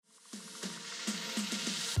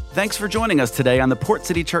Thanks for joining us today on the Port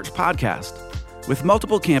City Church podcast. With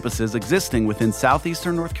multiple campuses existing within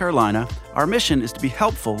southeastern North Carolina, our mission is to be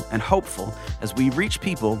helpful and hopeful as we reach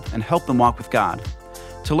people and help them walk with God.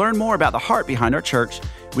 To learn more about the heart behind our church,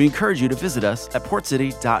 we encourage you to visit us at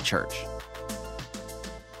portcity.church.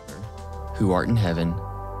 Who art in heaven,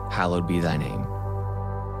 hallowed be thy name.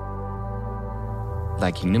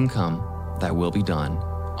 Thy kingdom come, thy will be done,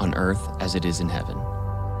 on earth as it is in heaven.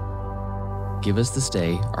 Give us this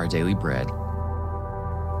day our daily bread,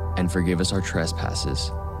 and forgive us our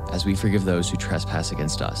trespasses, as we forgive those who trespass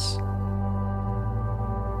against us.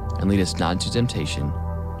 And lead us not into temptation,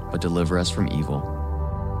 but deliver us from evil.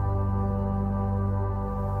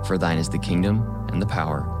 For thine is the kingdom, and the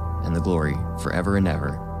power, and the glory, forever and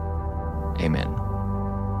ever. Amen.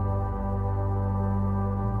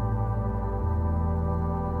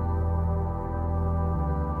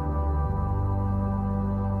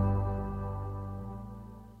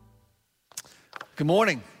 Good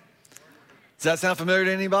morning. Does that sound familiar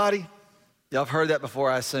to anybody? Y'all have heard that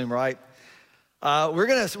before, I assume, right? We're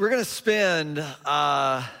gonna spend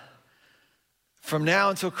from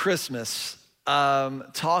now until Christmas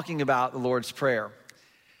talking about the Lord's Prayer,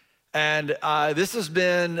 and this has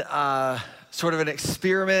been sort of an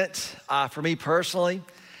experiment for me personally.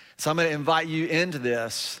 So I'm going to invite you into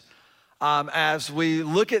this as we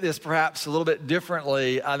look at this perhaps a little bit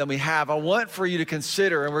differently than we have. I want for you to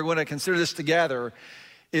consider, and we're going to consider this together,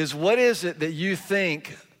 is what is it that you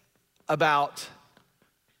think about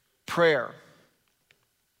prayer?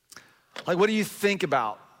 Like, what do you think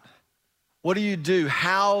about? What do you do?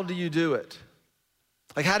 How do you do it?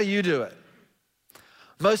 Like, how do you do it?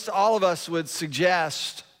 Most all of us would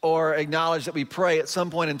suggest or acknowledge that we pray at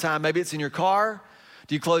some point in time. Maybe it's in your car.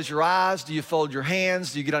 Do you close your eyes? Do you fold your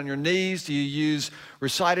hands? Do you get on your knees? Do you use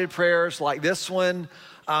recited prayers like this one?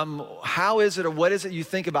 How is it, or what is it you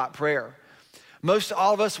think about prayer? Most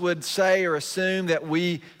all of us would say or assume that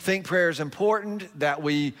we think prayer is important, that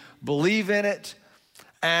we believe in it.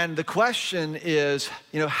 And the question is,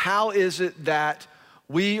 how is it that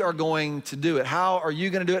we are going to do it? How are you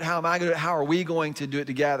going to do it? How am I going to do it? How are we going to do it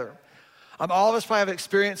together? All of us probably have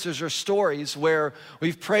experiences or stories where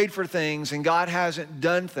we've prayed for things and God hasn't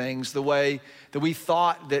done things the way that we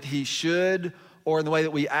thought that he should, or in the way that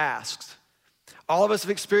we asked. All of us have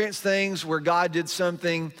experienced things where God did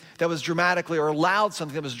something that was dramatically, or allowed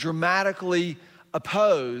something that was dramatically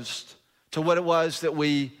opposed to what it was that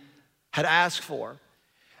we had asked for.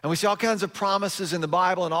 And we see all kinds of promises in the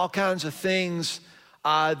Bible and all kinds of things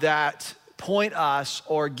that point us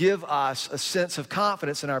or give us a sense of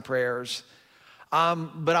confidence in our prayers.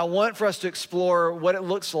 But I want for us to explore what it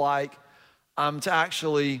looks like to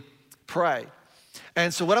actually pray.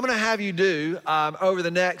 And so what I'm gonna have you do over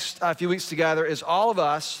the next few weeks together is all of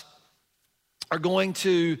us are going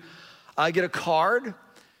to get a card,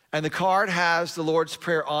 and the card has the Lord's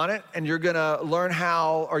Prayer on it, and you're gonna learn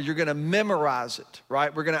how, or you're gonna memorize it, right?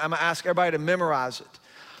 I'm gonna ask everybody to memorize it.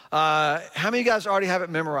 How many of you guys already have it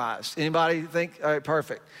memorized? Anybody think? All right,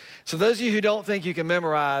 perfect. So those of you who don't think you can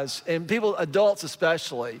memorize, and people, adults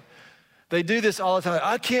especially, they do this all the time.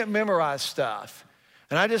 I can't memorize stuff.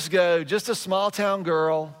 And I just go, just a small town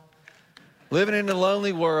girl living in a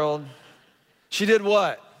lonely world. She did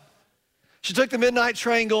what? She took the midnight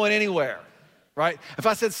train going anywhere, right? If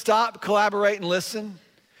I said stop, collaborate, and listen,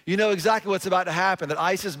 you know exactly what's about to happen, that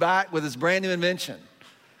Ice is back with his brand new invention.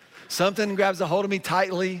 Something grabs a hold of me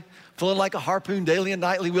tightly, flowing like a harpoon daily and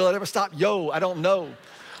nightly. Will it ever stop? Yo, I don't know.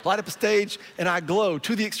 Light up a stage and I glow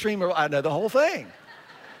to the extreme. I know the whole thing.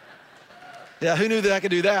 Yeah, who knew that I could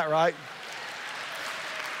do that, right?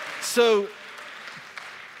 So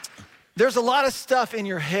there's a lot of stuff in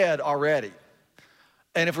your head already.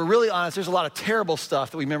 And if we're really honest, there's a lot of terrible stuff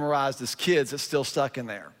that we memorized as kids that's still stuck in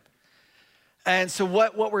there. And so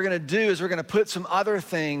what we're gonna do is we're gonna put some other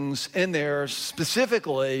things in there,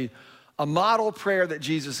 specifically a model prayer that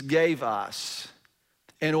Jesus gave us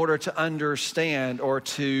in order to understand, or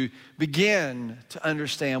to begin to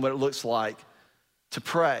understand what it looks like to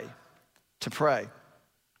pray,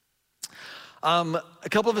 A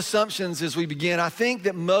couple of assumptions as we begin. I think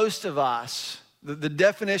that most of us, the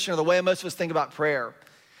definition or the way most of us think about prayer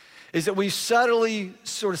is that we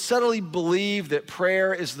subtly believe that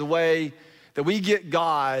prayer is the way that we get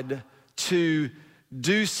God to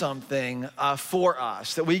do something for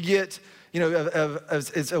us, that we get,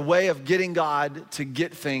 it's a way of getting God to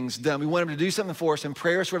get things done. We want him to do something for us, and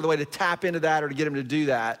prayer is sort of the way to tap into that or to get him to do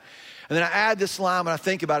that. And then I add this line when I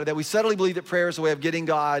think about it, that we subtly believe that prayer is a way of getting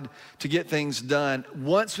God to get things done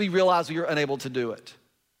once we realize we are unable to do it.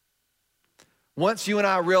 Once you and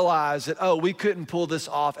I realize that, we couldn't pull this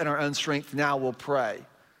off in our own strength, now we'll pray.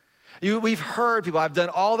 We've heard people, I've done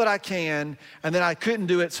all that I can, and then I couldn't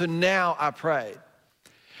do it, so now I prayed.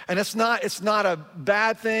 And it's not a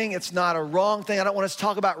bad thing. It's not a wrong thing. I don't want us to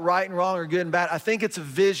talk about right and wrong or good and bad. I think it's a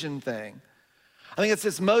vision thing. I think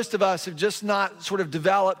it's most of us have just not sort of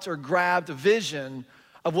developed or grabbed a vision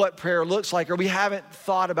of what prayer looks like, or we haven't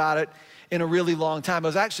thought about it in a really long time. It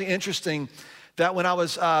was actually interesting that when I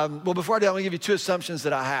was, before I do, I'm gonna give you two assumptions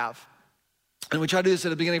that I have. And we try to do this at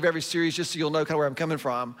the beginning of every series just so you'll know kind of where I'm coming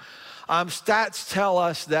from. Stats tell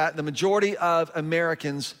us that the majority of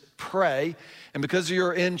Americans pray, and because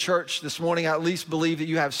you're in church this morning, I at least believe that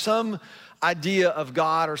you have some idea of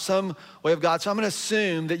God or some way of God. So I'm gonna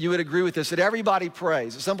assume that you would agree with this, that everybody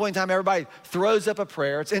prays. At some point in time, everybody throws up a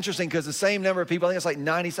prayer. It's interesting because the same number of people, I think it's like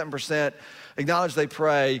 97%, acknowledge they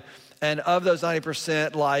pray. And of those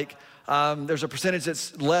 90%, there's a percentage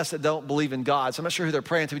that's less that don't believe in God. So I'm not sure who they're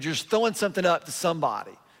praying to, but you're just throwing something up to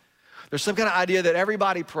somebody. There's some kind of idea that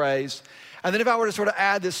everybody prays. And then if I were to sort of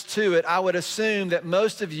add this to it, I would assume that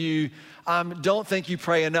most of you don't think you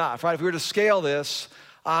pray enough, right? If we were to scale this,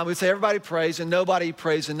 we'd say everybody prays and nobody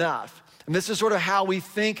prays enough. And this is sort of how we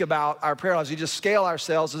think about our prayer lives. We just scale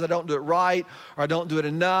ourselves as I don't do it right, or I don't do it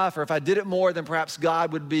enough, or if I did it more, then perhaps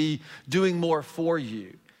God would be doing more for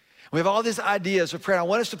you. We have all these ideas of prayer. I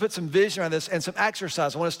want us to put some vision on this and some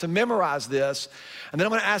exercise. I want us to memorize this. And then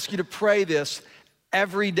I'm gonna ask you to pray this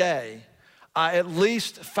every day, at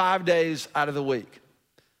least 5 days out of the week.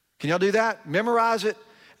 Can y'all do that? Memorize it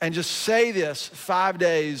and just say this 5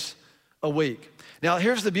 days a week. Now,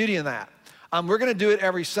 here's the beauty in that. We're gonna do it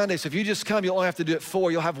every Sunday. So if you just come, you'll only have to do it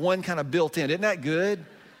 4. You'll have one kind of built in. Isn't that good?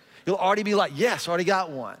 You'll already be like, yes, already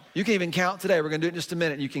got one. You can even count today. We're gonna do it in just a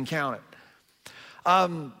minute. You can count it.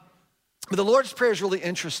 But the Lord's Prayer is really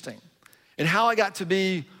interesting. And how it got to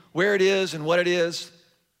be where it is and what it is,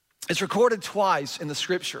 it's recorded twice in the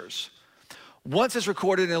scriptures. Once it's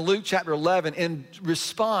recorded in Luke chapter 11 in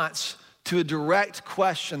response to a direct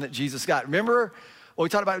question that Jesus got. Remember what we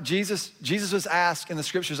talked about Jesus? Jesus was asked in the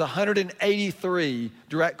scriptures 183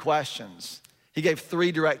 direct questions. He gave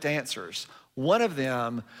 3 direct answers. One of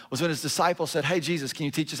them was when his disciples said, hey, Jesus, can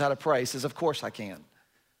you teach us how to pray? He says, of course I can.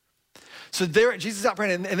 So there, Jesus is out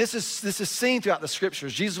praying, and this is seen throughout the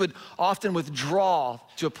scriptures. Jesus would often withdraw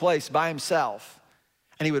to a place by himself,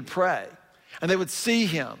 and he would pray. And they would see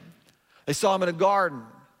him. They saw him in a garden.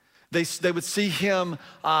 They would see him,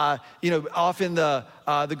 off in the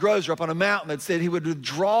groves or up on a mountain. They'd say he would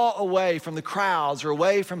withdraw away from the crowds or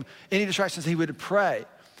away from any distractions. He would pray.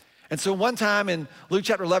 And so one time in Luke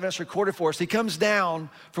chapter 11, it's recorded for us, he comes down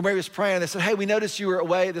from where he was praying. They said, hey, we noticed you were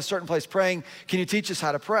away at this certain place praying. Can you teach us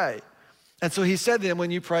how to pray? And so he said to them, when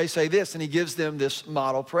you pray, say this, and he gives them this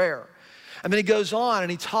model prayer. And then he goes on and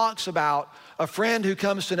he talks about a friend who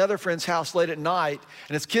comes to another friend's house late at night,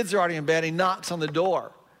 and his kids are already in bed, and he knocks on the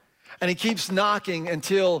door. And he keeps knocking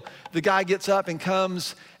until the guy gets up and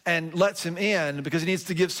comes and lets him in because he needs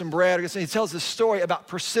to give some bread. And he tells this story about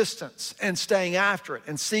persistence and staying after it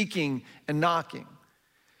and seeking and knocking.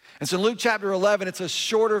 And so in Luke chapter 11, it's a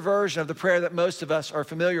shorter version of the prayer that most of us are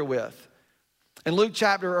familiar with. In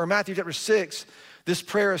Matthew chapter 6, this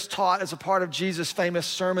prayer is taught as a part of Jesus' famous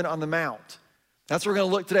Sermon on the Mount. That's where we're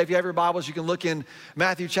gonna look today. If you have your Bibles, you can look in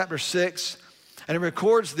Matthew chapter 6, and it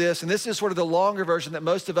records this, and this is sort of the longer version that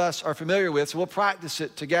most of us are familiar with, so we'll practice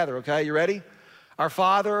it together, okay? You ready? Our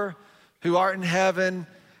Father, who art in heaven,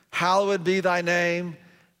 hallowed be thy name.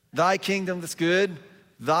 Thy kingdom, that's good.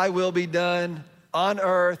 Thy will be done on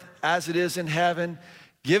earth as it is in heaven.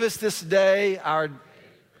 Give us this day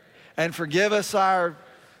and forgive us our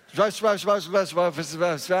trespasses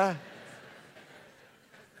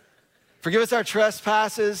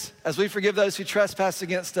as we forgive those who trespass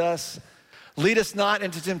against us. Lead us not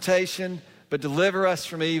into temptation, but deliver us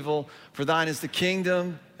from evil. For thine is the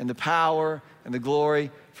kingdom and the power and the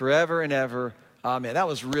glory forever and ever. Amen. That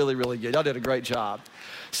was really, really good. Y'all did a great job.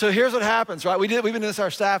 So here's what happens, right? We've been doing this to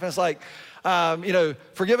our staff, and it's like,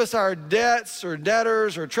 forgive us our debts or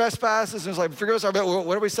debtors or trespasses. And it's like, forgive us our,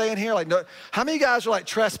 what are we saying here? Like, no, how many of you guys are like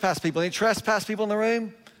trespass people? Any trespass people in the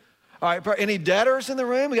room? All right, any debtors in the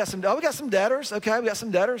room? We got some debtors. Okay, we got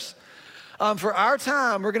some debtors. For our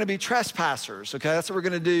time, we're gonna be trespassers, okay? That's what we're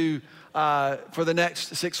gonna do for the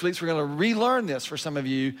next 6 weeks. We're gonna relearn this for some of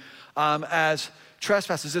you as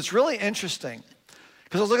trespassers. It's really interesting.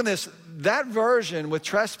 Because I was looking at this, that version with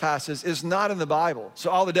trespasses is not in the Bible. So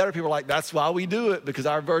all the debtor people are like, that's why we do it, because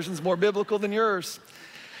our version's more biblical than yours.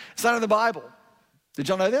 It's not in the Bible. Did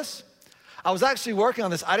y'all know this? I was actually working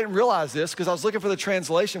on this. I didn't realize this because I was looking for the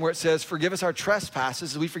translation where it says, forgive us our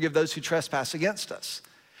trespasses as we forgive those who trespass against us.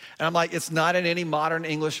 And I'm like, it's not in any modern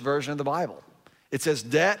English version of the Bible. It says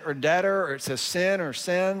debt or debtor, or it says sin or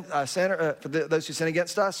sinner for those who sin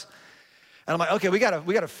against us. And I'm like, okay, we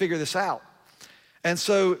gotta figure this out. And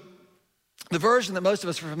so the version that most of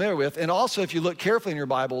us are familiar with, and also if you look carefully in your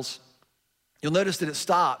Bibles, you'll notice that it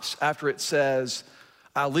stops after it says,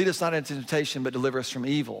 lead us not into temptation, but deliver us from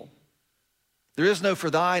evil. There is no, for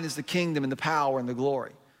thine is the kingdom and the power and the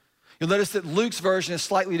glory. You'll notice that Luke's version is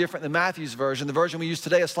slightly different than Matthew's version. The version we use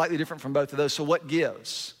today is slightly different from both of those. So what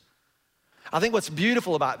gives? I think what's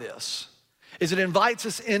beautiful about this is it invites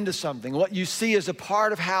us into something. What you see is a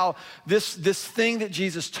part of how this thing that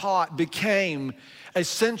Jesus taught became a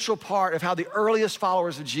central part of how the earliest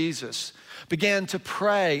followers of Jesus began to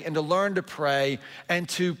pray and to learn to pray and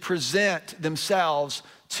to present themselves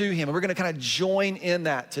to him. And we're gonna kind of join in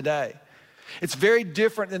that today. It's very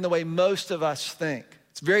different than the way most of us think.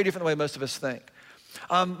 It's very different than the way most of us think.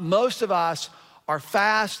 Most of us are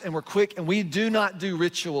fast and we're quick and we do not do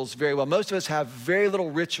rituals very well. Most of us have very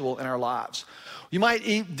little ritual in our lives. You might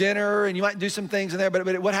eat dinner and you might do some things in there,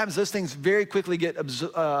 but what happens, those things very quickly get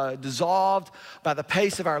dissolved by the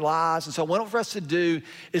pace of our lives. And so what I want for us to do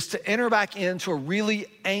is to enter back into a really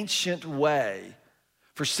ancient way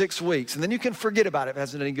for 6 weeks. And then you can forget about it if it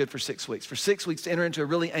hasn't done any good for 6 weeks. For 6 weeks to enter into a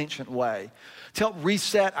really ancient way, to help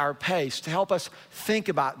reset our pace, to help us think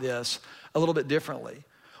about this a little bit differently.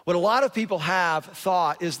 What a lot of people have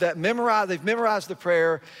thought is that they've memorized the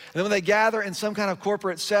prayer, and then when they gather in some kind of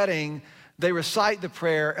corporate setting, they recite the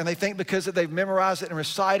prayer, and they think because that they've memorized it and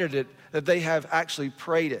recited it, that they have actually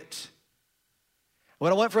prayed it.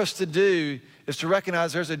 What I want for us to do is to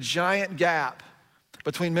recognize there's a giant gap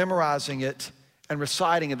between memorizing it and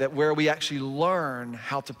reciting it, that where we actually learn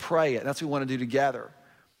how to pray it. And that's what we want to do together.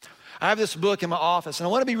 I have this book in my office, and I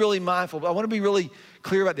want to be really mindful, but I want to be really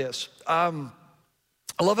clear about this.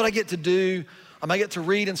 I love what I get to do. I get to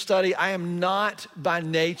read and study. I am not by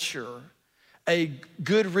nature a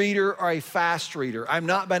good reader or a fast reader. I'm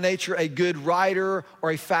not by nature a good writer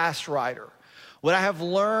or a fast writer. What I have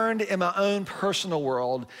learned in my own personal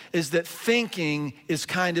world is that thinking is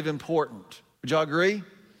kind of important. Would y'all agree?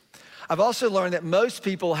 I've also learned that most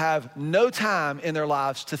people have no time in their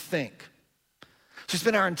lives to think. So we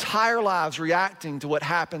spend our entire lives reacting to what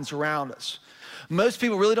happens around us. Most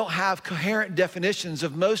people really don't have coherent definitions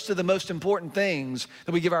of most of the most important things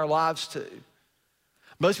that we give our lives to.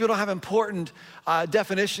 Most people don't have important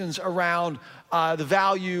definitions around the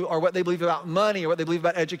value or what they believe about money or what they believe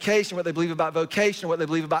about education, what they believe about vocation, or what they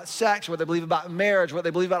believe about sex, or what they believe about marriage, what they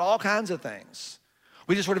believe about all kinds of things.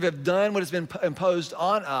 We just sort of have done what has been imposed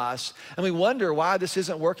on us, and we wonder why this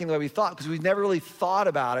isn't working the way we thought, because we've never really thought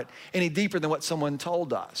about it any deeper than what someone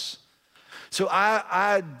told us. So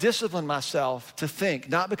I discipline myself to think,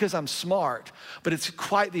 not because I'm smart, but it's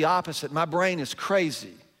quite the opposite. My brain is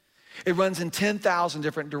crazy. It runs in 10,000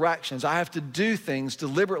 different directions. I have to do things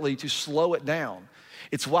deliberately to slow it down.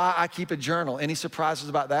 It's why I keep a journal. Any surprises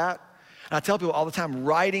about that? And I tell people all the time,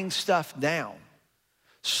 writing stuff down,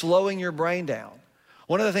 slowing your brain down.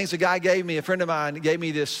 One of the things a friend of mine gave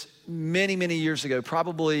me this many, many years ago,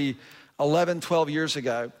 probably 11, 12 years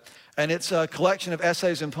ago. And it's a collection of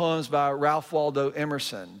essays and poems by Ralph Waldo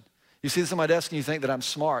Emerson. You see this on my desk and you think that I'm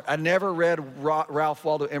smart. I never read Ralph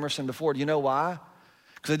Waldo Emerson before. Do you know why?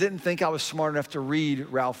 Because I didn't think I was smart enough to read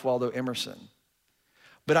Ralph Waldo Emerson.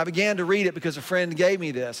 But I began to read it because a friend gave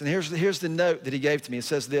me this. And here's the note that he gave to me. It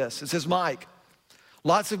says this. It says, Mike,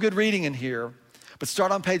 lots of good reading in here, but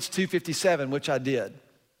start on page 257, which I did,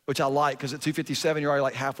 which I like, because at 257, you're already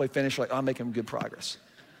like halfway finished. You're like, oh, I'm making good progress.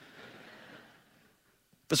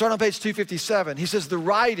 But start on page 257. He says, the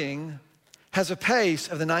writing has a pace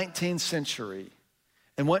of the 19th century,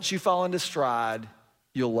 and once you fall into stride,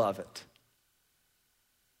 you'll love it.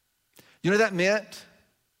 You know what that meant?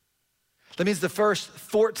 That means the first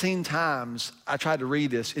 14 times I tried to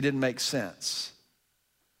read this, it didn't make sense.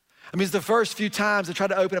 It means the first few times I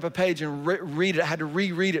tried to open up a page and read it, I had to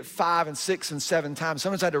reread it 5 and 6 and 7 times.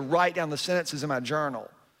 Sometimes I had to write down the sentences in my journal.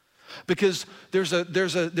 Because there's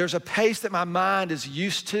a pace that my mind is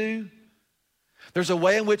used to. There's a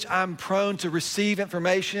way in which I'm prone to receive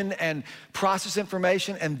information and process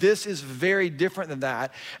information, and this is very different than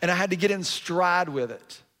that. And I had to get in stride with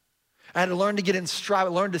it. I had to learn to get in stride,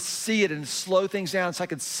 learn to see it and slow things down so I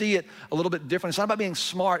could see it a little bit different. It's not about being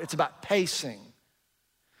smart, it's about pacing.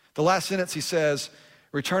 The last sentence he says,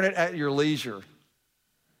 return it at your leisure.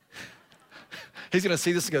 He's gonna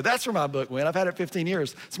see this and go, that's where my book went. I've had it 15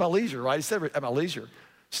 years. It's my leisure, right? He said at my leisure,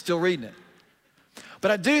 still reading it.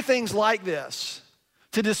 But I do things like this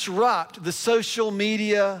to disrupt the social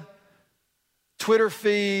media, Twitter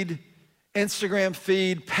feed, Instagram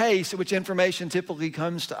feed pace at which information typically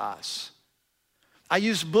comes to us. I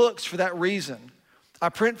use books for that reason. I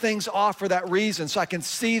print things off for that reason, so I can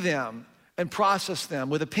see them and process them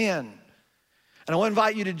with a pen. And I want to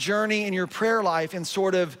invite you to journey in your prayer life in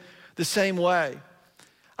sort of the same way.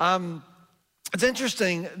 It's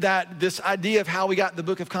interesting that this idea of how we got the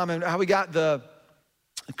Book of Common, how we got the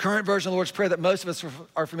current version of the Lord's Prayer that most of us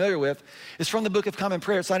are familiar with is from the Book of Common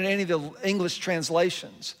Prayer. It's not in any of the English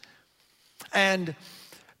translations. And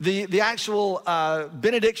the actual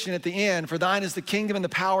benediction at the end, for thine is the kingdom and the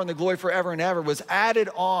power and the glory forever and ever, was added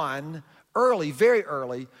on early, very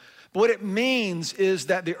early. But what it means is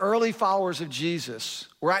that the early followers of Jesus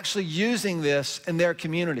were actually using this in their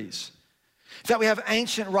communities. In fact, we have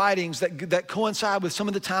ancient writings that coincide with some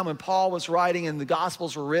of the time when Paul was writing and the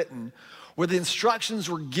Gospels were written, where the instructions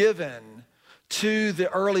were given to the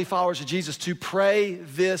early followers of Jesus to pray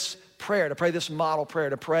this prayer, to pray this model prayer,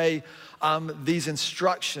 to pray these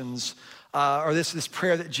instructions or this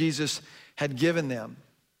prayer that Jesus had given them.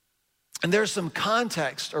 And there's some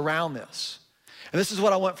context around this. And this is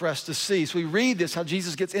what I want for us to see. So we read this, how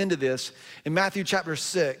Jesus gets into this in Matthew chapter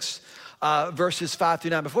 6, verses 5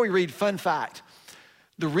 through 9. Before we read, fun fact.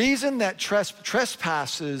 The reason that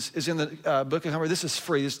trespasses is in the Book of Common Prayer, this is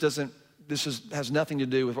free. This has nothing to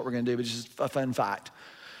do with what we're going to do, but it's just a fun fact.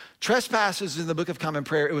 Trespasses in the Book of Common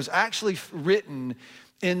Prayer, it was actually written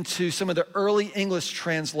into some of the early English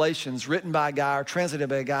translations written by a guy or translated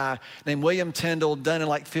by a guy named William Tyndale, done in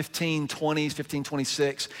like 1520s,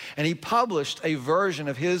 1526. And he published a version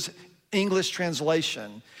of his English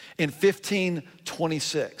translation in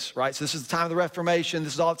 1526, right? So this is the time of the Reformation.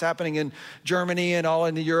 This is all that's happening in Germany and all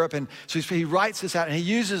into Europe. And so he writes this out, and he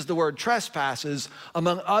uses the word trespasses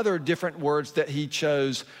among other different words that he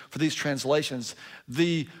chose for these translations.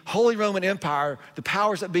 The Holy Roman Empire, the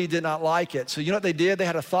powers that be, did not like it. So you know what they did? They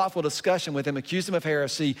had a thoughtful discussion with him, accused him of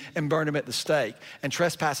heresy, and burned him at the stake. And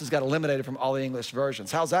trespasses got eliminated from all the English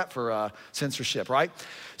versions. How's that for censorship, right?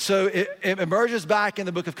 So it emerges back in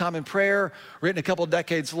the Book of Common Prayer, written a couple of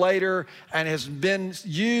decades later, and has been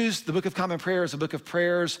used, the Book of Common Prayer is a book of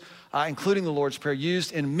prayers, including the Lord's Prayer,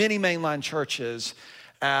 used in many mainline churches,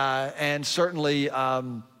 and certainly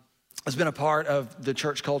has been a part of the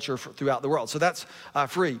church culture throughout the world. So that's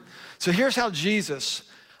free. So here's how Jesus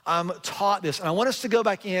taught this. And I want us to go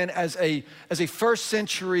back in as a first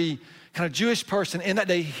century kind of Jewish person in that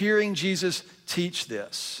day hearing Jesus teach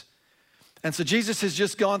this. And so Jesus has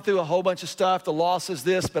just gone through a whole bunch of stuff. The law says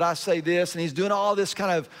this, but I say this. And he's doing all this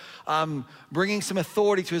kind of bringing some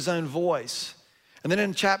authority to his own voice. And then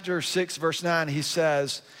in chapter 6, verse 9, he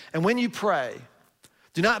says, and when you pray,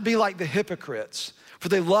 do not be like the hypocrites, for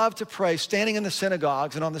they love to pray standing in the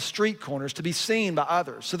synagogues and on the street corners to be seen by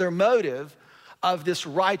others. So their motive of this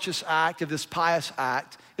righteous act, of this pious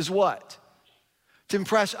act, is what? To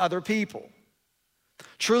impress other people.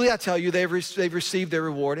 Truly, I tell you, they've received their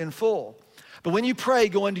reward in full. But when you pray,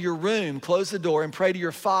 go into your room, close the door, and pray to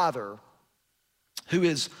your Father who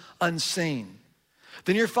is unseen.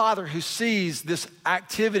 Then your Father who sees this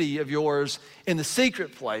activity of yours in the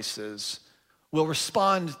secret places will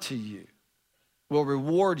respond to you, will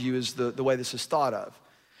reward you, is the way this is thought of.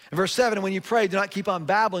 In verse 7, and when you pray, do not keep on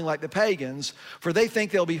babbling like the pagans, for they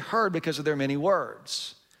think they'll be heard because of their many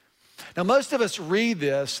words. Now, most of us read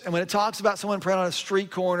this, and when it talks about someone praying on a street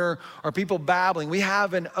corner or people babbling, we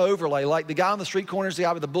have an overlay. Like the guy on the street corner is the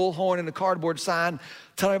guy with the bullhorn and a cardboard sign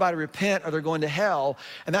telling everybody to repent or they're going to hell.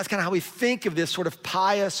 And that's kind of how we think of this sort of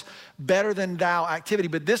pious, better than thou activity.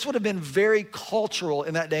 But this would have been very cultural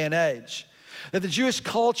in that day and age. That the Jewish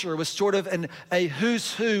culture was sort of a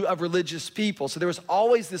who's who of religious people. So there was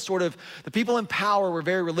always this sort of, the people in power were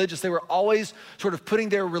very religious. They were always sort of putting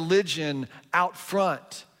their religion out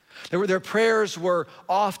front. Their prayers were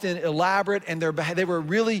often elaborate, and they were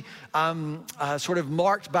really sort of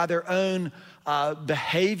marked by their own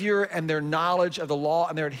behavior and their knowledge of the law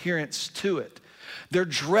and their adherence to it. Their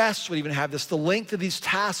dress would even have this. The length of these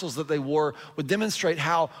tassels that they wore would demonstrate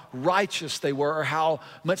how righteous they were or how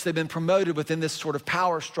much they've been promoted within this sort of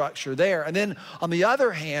power structure there. And then on the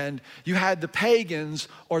other hand, you had the pagans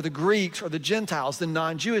or the Greeks or the Gentiles, the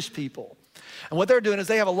non-Jewish people. And what they're doing is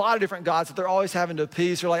they have a lot of different gods that they're always having to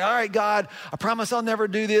appease. They're like, all right, God, I promise I'll never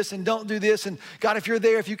do this and don't do this. And God, if you're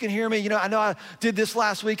there, if you can hear me, you know I did this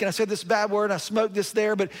last week and I said this bad word and I smoked this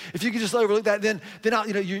there, but if you could just overlook that, then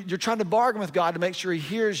you're trying to bargain with God to make sure he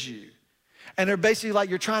hears you. And they're basically like,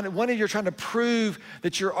 you're trying to prove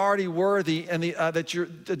that you're already worthy and that you're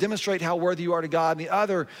to demonstrate how worthy you are to God. And the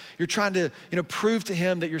other, you're trying to prove to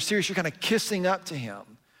him that you're serious. You're kind of kissing up to him.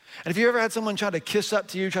 And if you ever had someone try to kiss up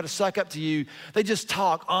to you, try to suck up to you, they just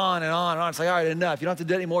talk on and on and on. It's like, all right, enough. You don't have to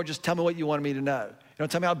do it anymore. Just tell me what you wanted me to know.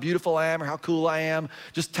 don't tell me how beautiful I am or how cool I am.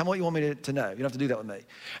 Just tell me what you want me to know. You don't have to do that with me. And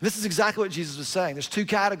this is exactly what Jesus was saying. There's two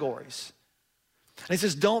categories. And he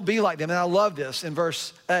says, don't be like them. And I love this in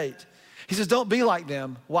verse 8. He says, don't be like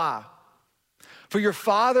them. Why? For your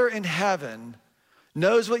Father in heaven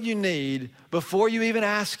knows what you need before you even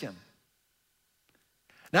ask him.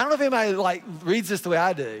 Now, I don't know if anybody reads this the way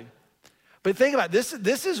I do, but think about it.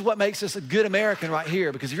 This is what makes us a good American right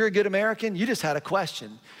here, because if you're a good American, you just had a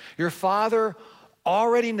question. Your Father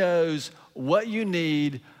already knows what you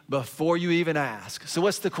need before you even ask. So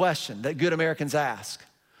what's the question that good Americans ask?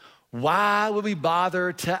 Why would we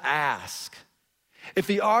bother to ask? If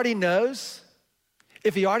he already knows,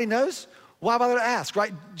 why bother to ask,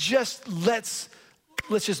 right?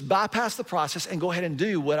 Let's just bypass the process and go ahead and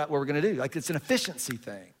do what we're gonna do. Like, it's an efficiency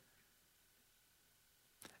thing.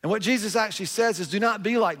 And what Jesus actually says is, do not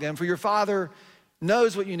be like them, for your Father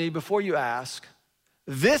knows what you need before you ask.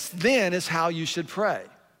 This then is how you should pray.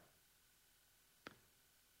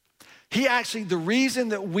 The reason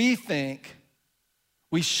that we think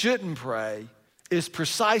we shouldn't pray is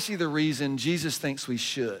precisely the reason Jesus thinks we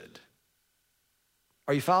should.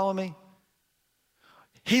 Are you following me?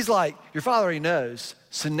 He's like, your Father already knows,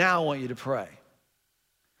 so now I want you to pray.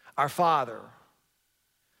 Our Father,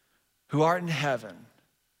 who art in heaven,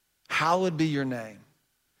 hallowed be your name.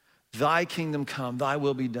 Thy kingdom come, thy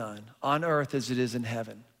will be done, on earth as it is in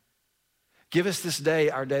heaven. Give us this day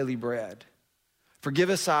our daily bread. Forgive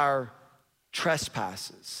us our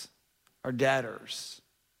trespasses, our debtors,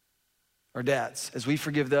 our debts, as we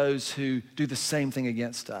forgive those who do the same thing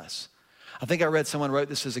against us. I think I read someone wrote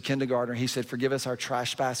this as a kindergartner. He said, forgive us our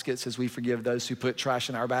trash baskets as we forgive those who put trash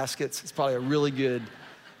in our baskets. It's probably a really good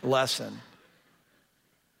lesson.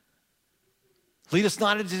 Lead us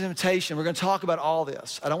not into temptation. We're going to talk about all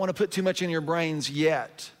this. I don't want to put too much in your brains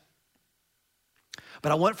yet.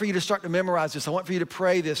 But I want for you to start to memorize this. I want for you to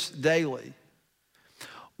pray this daily.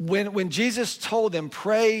 When Jesus told them,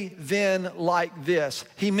 pray then like this,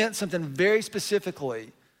 he meant something very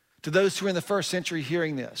specifically to those who were in the first century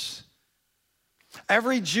hearing this.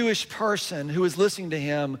 Every Jewish person who was listening to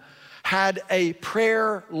him had a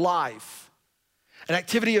prayer life, an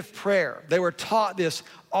activity of prayer. They were taught this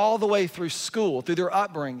all the way through school, through their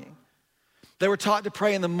upbringing. They were taught to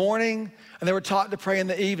pray in the morning, and they were taught to pray in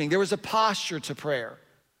the evening. There was a posture to prayer.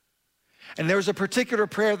 And there was a particular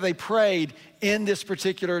prayer that they prayed in this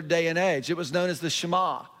particular day and age. It was known as the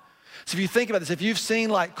Shema. So if you think about this, if you've seen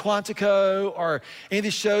like Quantico or any of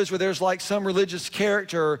these shows where there's like some religious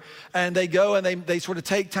character and they go and they sort of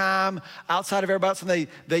take time outside of everybody else and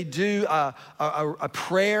they do a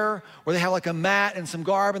prayer where they have like a mat and some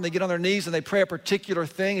garb and they get on their knees and they pray a particular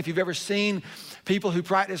thing. If you've ever seen people who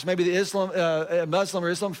practice maybe the Muslim or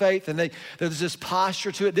Islam faith, and there's this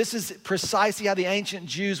posture to it. This is precisely how the ancient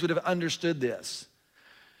Jews would have understood this.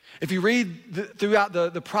 If you read throughout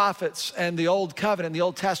the prophets and the Old Covenant, the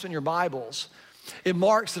Old Testament in your Bibles, it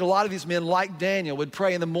marks that a lot of these men, like Daniel, would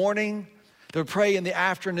pray in the morning, they would pray in the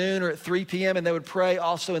afternoon or at 3 p.m., and they would pray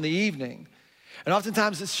also in the evening. And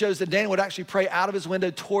oftentimes it shows that Daniel would actually pray out of his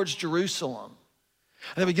window towards Jerusalem.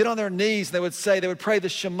 And they would get on their knees and they would pray the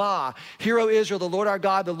Shema. Hear, O Israel, the Lord our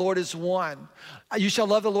God, the Lord is one. You shall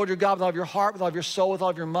love the Lord your God with all of your heart, with all of your soul, with all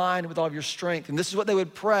of your mind, with all of your strength. And this is what they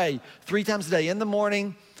would pray 3 times a day, in the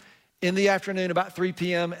morning, in the afternoon, about 3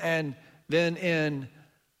 p.m., and then in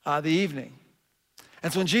the evening.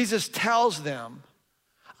 And so when Jesus tells them,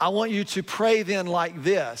 I want you to pray then like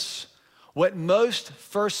this, what most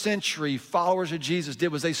first century followers of Jesus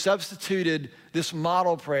did was they substituted this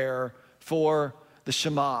model prayer for the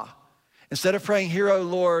Shema. Instead of praying, Hear, O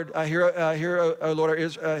Lord, hear, O Lord,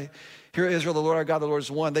 hear, Israel, the Lord our God, the Lord is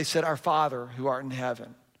one, they said, Our Father who art in heaven.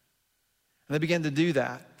 And they began to do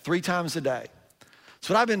that 3 times a day. That's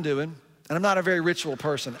what I've been doing, and I'm not a very ritual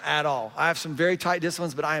person at all. I have some very tight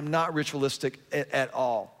disciplines, but I am not ritualistic at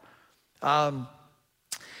all.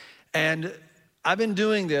 And I've been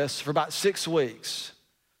doing this for about 6 weeks,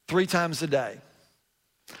 3 times a day.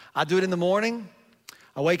 I do it in the morning.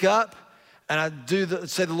 I wake up and I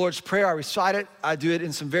say the Lord's Prayer. I recite it. I do it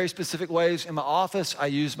in some very specific ways in my office. I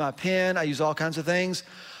use my pen. I use all kinds of things.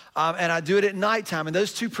 And I do it at nighttime. And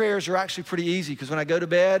those 2 prayers are actually pretty easy because when I go to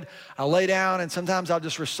bed, I lay down and sometimes I'll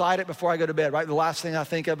just recite it before I go to bed, right? The last thing I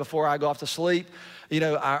think of before I go off to sleep,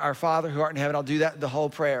 our Father who art in heaven, I'll do that, the whole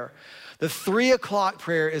prayer. The 3 o'clock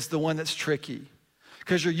prayer is the one that's tricky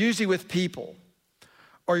because you're usually with people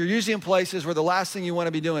or you're usually in places where the last thing you want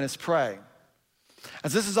to be doing is praying.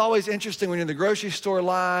 And so this is always interesting when you're in the grocery store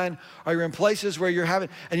line or you're in places where you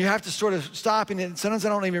have to sort of stop. And sometimes I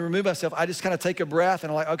don't even remove myself. I just kind of take a breath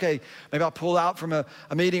and I'm like, okay, maybe I'll pull out from a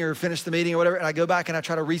meeting or finish the meeting or whatever. And I go back and I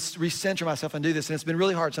try to recenter myself and do this. And it's been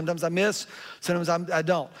really hard. Sometimes I miss, sometimes I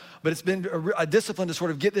don't. But it's been a discipline to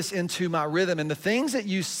sort of get this into my rhythm. And the things that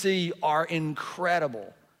you see are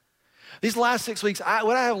incredible. These last 6 weeks,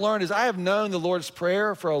 what I have learned is I have known the Lord's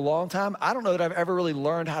Prayer for a long time. I don't know that I've ever really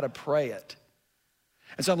learned how to pray it.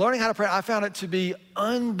 And so I'm learning how to pray. I found it to be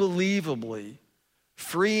unbelievably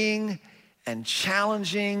freeing and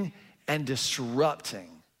challenging and disrupting.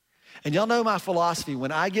 And y'all know my philosophy.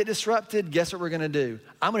 When I get disrupted, guess what we're gonna do?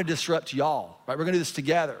 I'm gonna disrupt y'all, right? We're gonna do this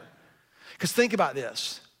together. Because think about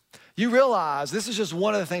this. You realize this is just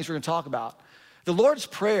one of the things we're gonna talk about. The Lord's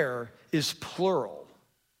Prayer is plural.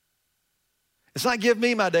 It's not give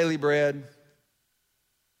me my daily bread,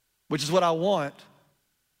 which is what I want.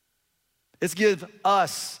 It's give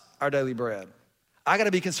us our daily bread. I gotta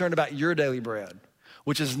be concerned about your daily bread,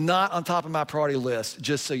 which is not on top of my priority list,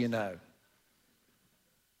 just so you know.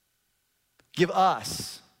 Give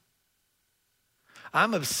us.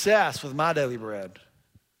 I'm obsessed with my daily bread.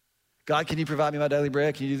 God, can you provide me my daily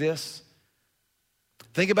bread? Can you do this?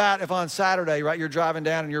 Think about if on Saturday, right, you're driving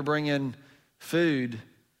down and you're bringing food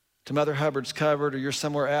to Mother Hubbard's cupboard or you're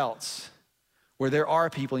somewhere else where there are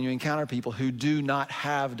people and you encounter people who do not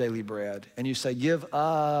have daily bread, and you say, give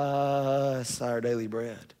us our daily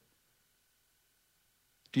bread.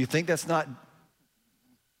 Do you think that's not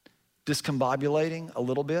discombobulating a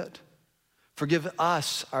little bit? Forgive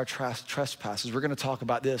us our trespasses. We're gonna talk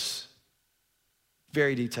about this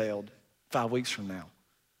very detailed 5 weeks from now.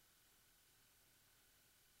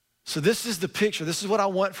 So this is the picture. This is what I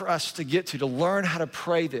want for us to get to learn how to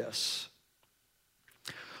pray this.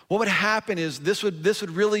 What would happen is this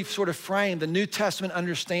would really sort of frame the New Testament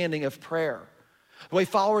understanding of prayer. The way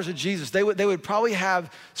followers of Jesus, they would probably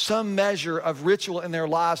have some measure of ritual in their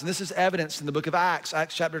lives. And this is evidenced in the book of Acts,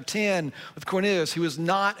 Acts chapter 10 with Cornelius. He was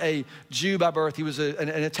not a Jew by birth. He was an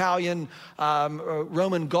Italian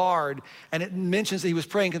Roman guard. And it mentions that he was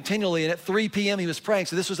praying continually. And at 3 p.m. he was praying.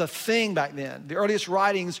 So this was a thing back then. The earliest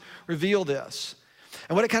writings reveal this.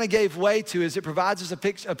 And what it kind of gave way to is it provides us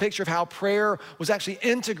a picture of how prayer was actually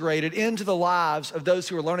integrated into the lives of those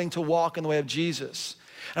who are learning to walk in the way of Jesus.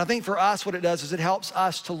 And I think for us, what it does is it helps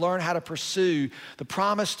us to learn how to pursue the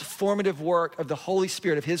promised formative work of the Holy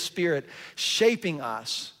Spirit, of His Spirit, shaping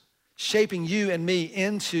us, shaping you and me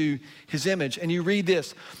into His image. And you read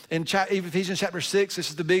this in Ephesians chapter 6, this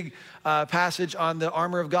is the big passage on the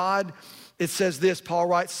armor of God. It says this, Paul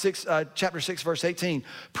writes chapter 6, verse 18,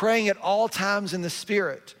 praying at all times in the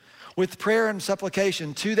Spirit, with prayer and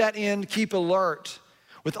supplication. To that end, keep alert,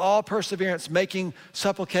 with all perseverance, making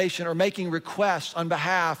supplication or making requests on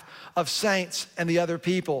behalf of saints and the other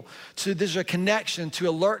people. So there's a connection to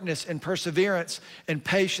alertness and perseverance and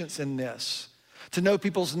patience in this. To know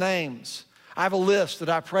people's names. I have a list that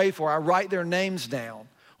I pray for. I write their names down.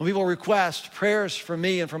 When people request prayers from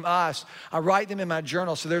me and from us, I write them in my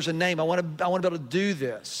journal. So there's a name. I want to be able to do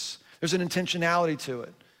this. There's an intentionality to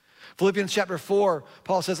it. Philippians chapter 4,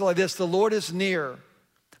 Paul says it like this, the Lord is near.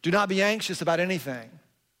 Do not be anxious about anything.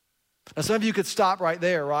 Now some of you could stop right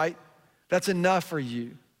there, right? That's enough for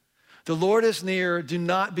you. The Lord is near. Do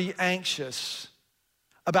not be anxious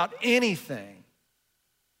about anything.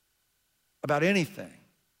 About anything.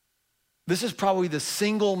 This is probably the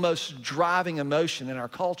single most driving emotion in our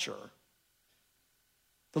culture.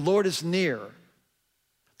 The Lord is near.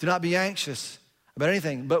 Do not be anxious about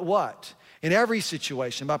anything, but what? In every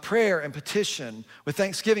situation, by prayer and petition, with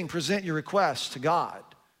thanksgiving, present your requests to God.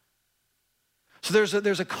 So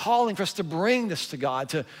there's a calling for us to bring this to God,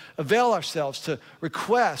 to avail ourselves, to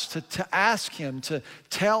request, to ask Him, to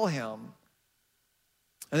tell Him.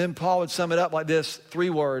 And then Paul would sum it up like this, 3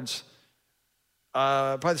 words.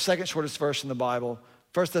 Probably the second shortest verse in the Bible,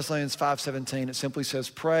 1 Thessalonians 5:17, it simply says,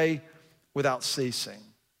 pray without ceasing.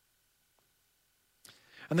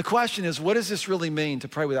 And the question is, what does this really mean to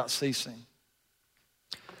pray without ceasing?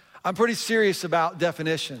 I'm pretty serious about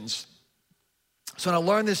definitions. So when I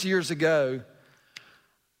learned this years ago,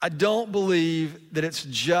 I don't believe that it's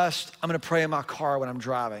just, I'm gonna pray in my car when I'm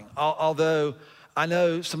driving. Although I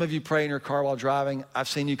know some of you pray in your car while driving. I've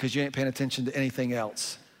seen you because you ain't paying attention to anything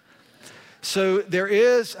else. So there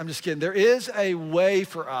is a way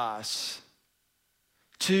for us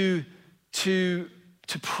to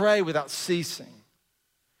pray without ceasing.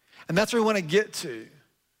 And that's where we want to get to.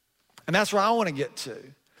 And that's where I want to get to.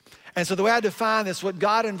 And so the way I define this, what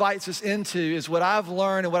God invites us into is what I've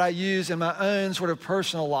learned and what I use in my own sort of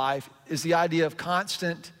personal life is the idea of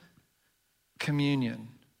constant communion.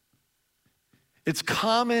 It's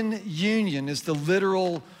common union is the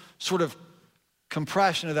literal sort of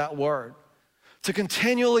compression of that word. To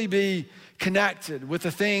continually be connected with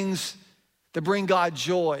the things that bring God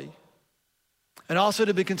joy, and also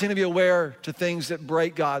to continue to be aware to things that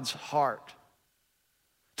break God's heart.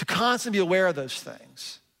 To constantly be aware of those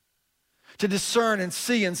things. To discern and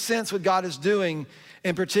see and sense what God is doing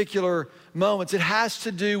in particular moments. It has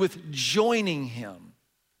to do with joining him.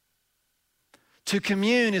 To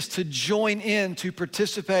commune is to join in, to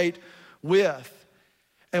participate with.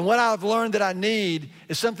 And what I've learned that I need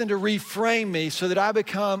is something to reframe me so that I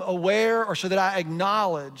become aware or so that I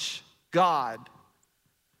acknowledge God.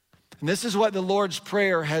 And this is what the Lord's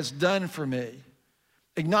Prayer has done for me.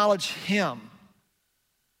 Acknowledge him.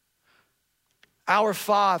 Our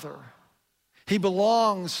Father, he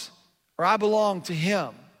belongs, or I belong to him.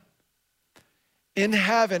 In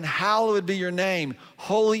heaven, hallowed be your name.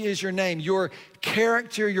 Holy is your name. Your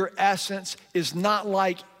character, your essence is not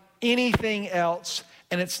like anything else,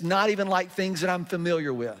 and it's not even like things that I'm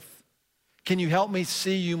familiar with. Can you help me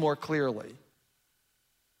see you more clearly?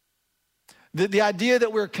 The idea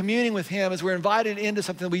that we're communing with him is we're invited into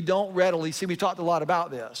something that we don't readily see. We've talked a lot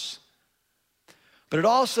about this. But it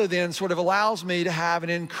also then sort of allows me to have an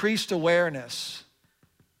increased awareness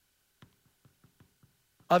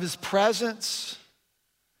of his presence,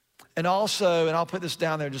 and also, and I'll put this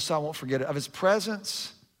down there just so I won't forget it, of his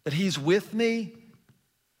presence, that he's with me,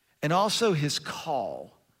 and also his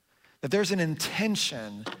call, that there's an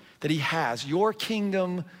intention that he has. Your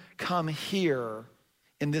kingdom come here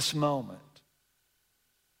in this moment.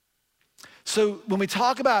 So when we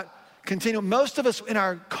talk about continuum, most of us in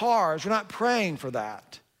our cars, we're not praying for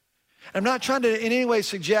that. I'm not trying to in any way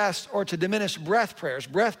suggest or to diminish breath prayers.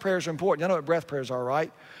 Breath prayers are important. You know what breath prayers are,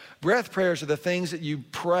 right? Breath prayers are the things that you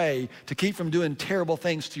pray to keep from doing terrible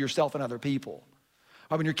things to yourself and other people.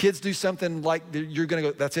 When your kids do something like you're gonna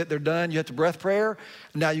go, that's it, they're done, you have to breath prayer,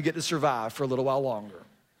 and now you get to survive for a little while longer.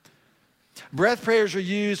 Breath prayers are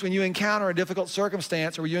used when you encounter a difficult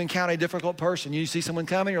circumstance or when you encounter a difficult person. You see someone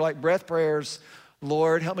coming, you're like, breath prayers,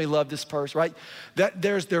 Lord, help me love this person, right?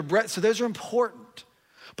 There's their breath, so those are important.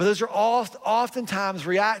 But those are oftentimes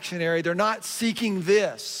reactionary. They're not seeking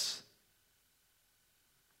this.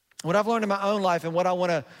 What I've learned in my own life and what I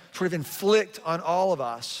want to sort of inflict on all of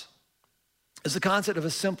us is the concept of a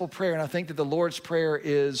simple prayer. And I think that the Lord's Prayer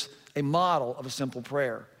is a model of a simple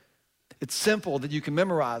prayer. It's simple that you can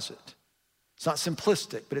memorize it. It's not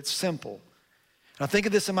simplistic, but it's simple. And I think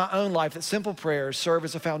of this in my own life, that simple prayers serve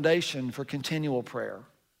as a foundation for continual prayer.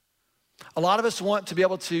 A lot of us want to be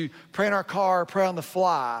able to pray in our car, pray on the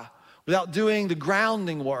fly, without doing the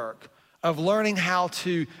grounding work of learning how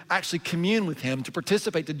to actually commune with him, to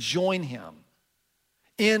participate, to join him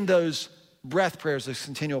in those breath prayers, those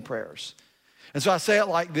continual prayers. And so I say it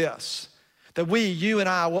like this, that you and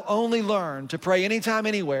I will only learn to pray anytime,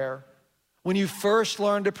 anywhere, when you first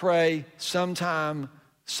learn to pray sometime,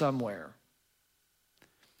 somewhere.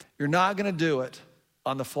 You're not gonna do it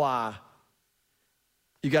on the fly.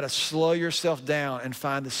 You gotta slow yourself down and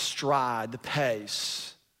find the stride, the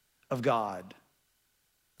pace of God.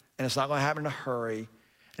 And it's not gonna happen in a hurry, and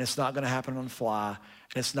it's not gonna happen on the fly,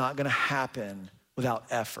 and it's not gonna happen without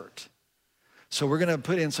effort. So we're gonna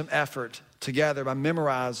put in some effort together by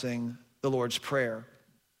memorizing the Lord's Prayer.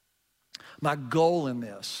 My goal in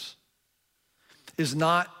this is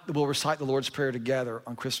not that we'll recite the Lord's Prayer together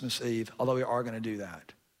on Christmas Eve, although we are gonna do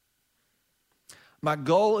that. My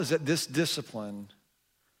goal is that this discipline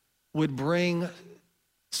would bring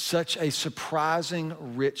such a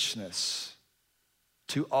surprising richness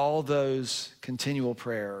to all those continual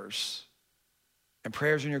prayers, and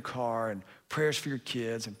prayers in your car, and prayers for your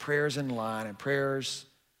kids, and prayers in line, and prayers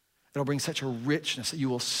that'll bring such a richness that you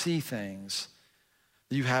will see things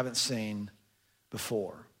that you haven't seen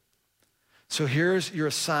before. So here's your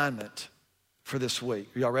assignment for this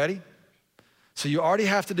week. Are y'all ready? So you already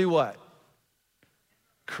have to do what?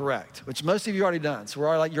 Correct, which most of you already done. So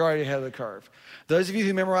you're already ahead of the curve. Those of you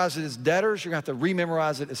who memorize it as debtors, you're gonna have to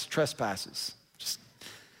re-memorize it as trespasses.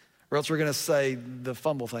 Or else we're gonna say the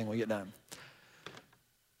fumble thing when we get done.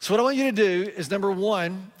 So what I want you to do is, number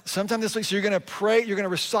one, sometime this week, so you're gonna pray, you're gonna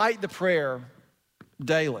recite the prayer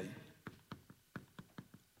daily.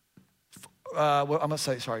 I'm gonna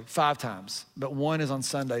say, 5 times, but one is on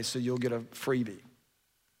Sunday, so you'll get a freebie.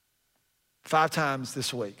 5 times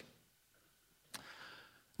this week.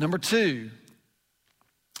 Number 2,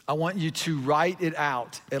 I want you to write it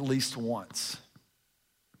out at least once.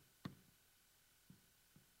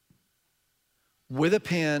 With a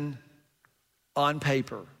pen, on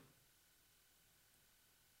paper.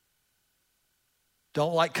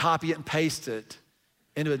 Don't copy it and paste it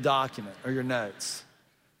into a document or your notes.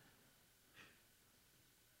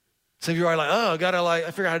 Some of you are like, oh, I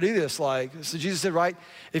figure out how to do this. So Jesus said, right,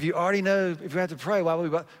 if you already know, if you have to pray, why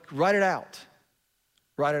would we write it out?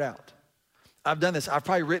 Write it out. I've done this. I've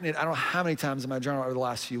probably written it, I don't know how many times in my journal over the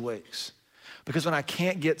last few weeks. Because when I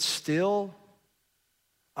can't get still,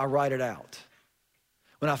 I write it out.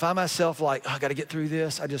 When I find myself like, oh, I got to get through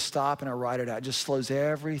this, I just stop and I write it out. It just slows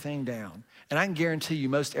everything down. And I can guarantee you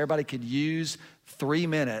most everybody could use 3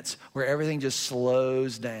 minutes where everything just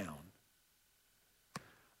slows down.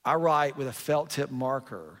 I write with a felt tip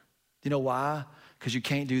marker. You know why? Because you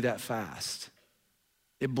can't do that fast.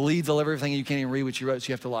 It bleeds all over everything and you can't even read what you wrote, so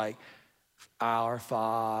you have to like, Our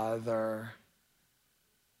Father.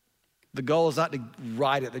 The goal is not to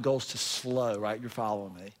write it, the goal is to slow, right? You're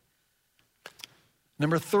following me.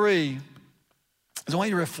 Number 3 is I want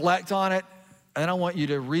you to reflect on it, and I want you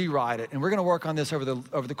to rewrite it. And we're gonna work on this over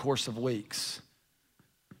the course of weeks,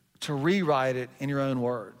 to rewrite it in your own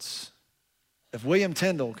words. If William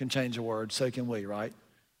Tyndall can change a word, so can we, right?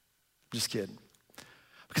 Just kidding.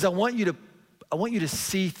 Because I want you to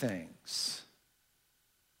see things.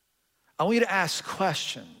 I want you to ask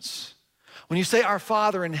questions. When you say our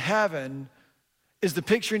Father in heaven, is the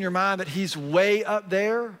picture in your mind that he's way up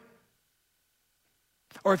there?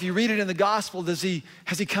 Or if you read it in the gospel, has he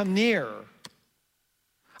come near?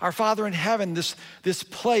 Our Father in heaven, this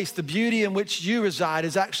place, the beauty in which you reside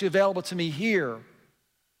is actually available to me here.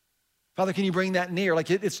 Father, can you bring that near?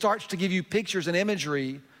 Like it starts to give you pictures and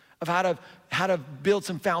imagery of how to build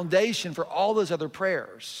some foundation for all those other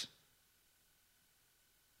prayers.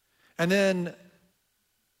 And then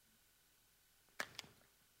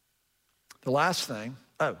the last thing,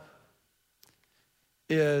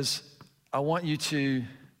 is I want you to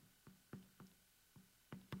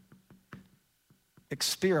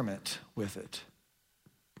experiment with it.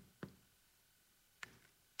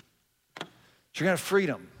 So you're gonna have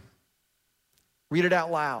freedom. Read it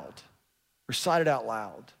out loud. Recite it out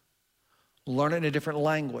loud. Learn it in a different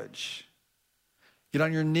language. Get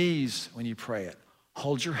on your knees when you pray it.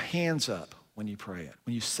 Hold your hands up when you pray it,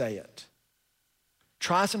 when you say it.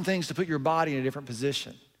 Try some things to put your body in a different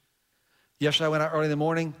position. Yesterday I went out early in the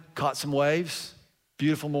morning, caught some waves,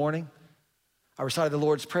 beautiful morning. I recited the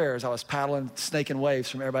Lord's Prayer as I was paddling, snaking waves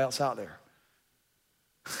from everybody else out there.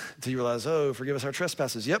 Until you realize, oh, forgive us our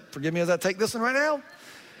trespasses. Yep, forgive me as I take this one right now.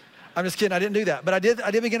 I'm just kidding, I didn't do that. But I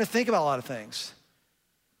did begin to think about a lot of things.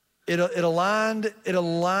 It aligned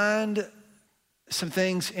some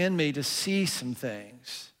things in me to see some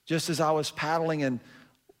things, just as I was paddling and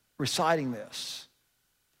reciting this.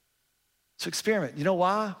 So experiment. You know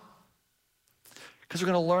why? Because we're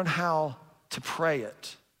gonna learn how to pray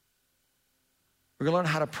it. We're gonna learn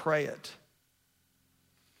how to pray it.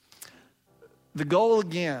 The goal,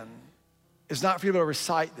 again, is not for you to be able to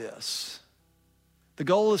recite this. The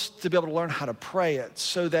goal is to be able to learn how to pray it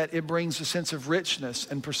so that it brings a sense of richness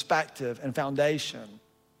and perspective and foundation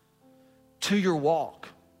to your walk,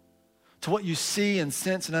 to what you see and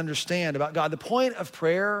sense and understand about God. The point of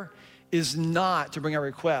prayer is not to bring our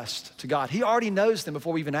request to God. He already knows them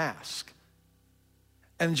before we even ask.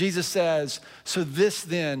 And Jesus says, so this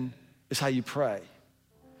then is how you pray.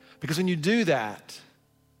 Because when you do that,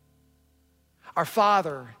 our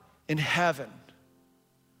Father in heaven,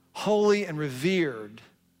 holy and revered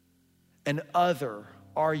and other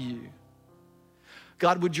are you.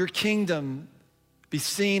 God, would your kingdom be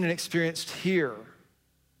seen and experienced here,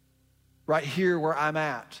 right here where I'm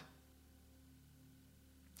at.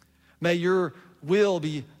 May your will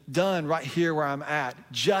be done right here where I'm at,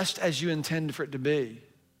 just as you intended for it to be.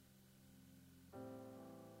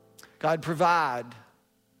 God, provide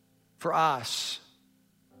for us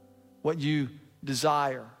what you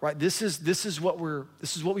desire, right? This is what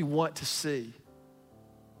we want to see.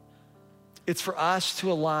 It's for us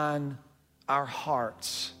to align our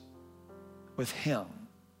hearts with him.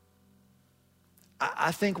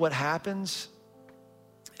 I think what happens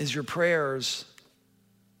is your prayers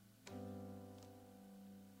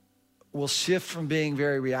will shift from being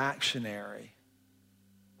very reactionary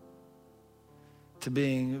to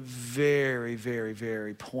being very, very,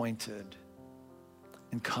 very pointed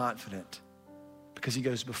and confident, because he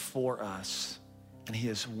goes before us and he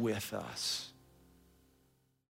is with us.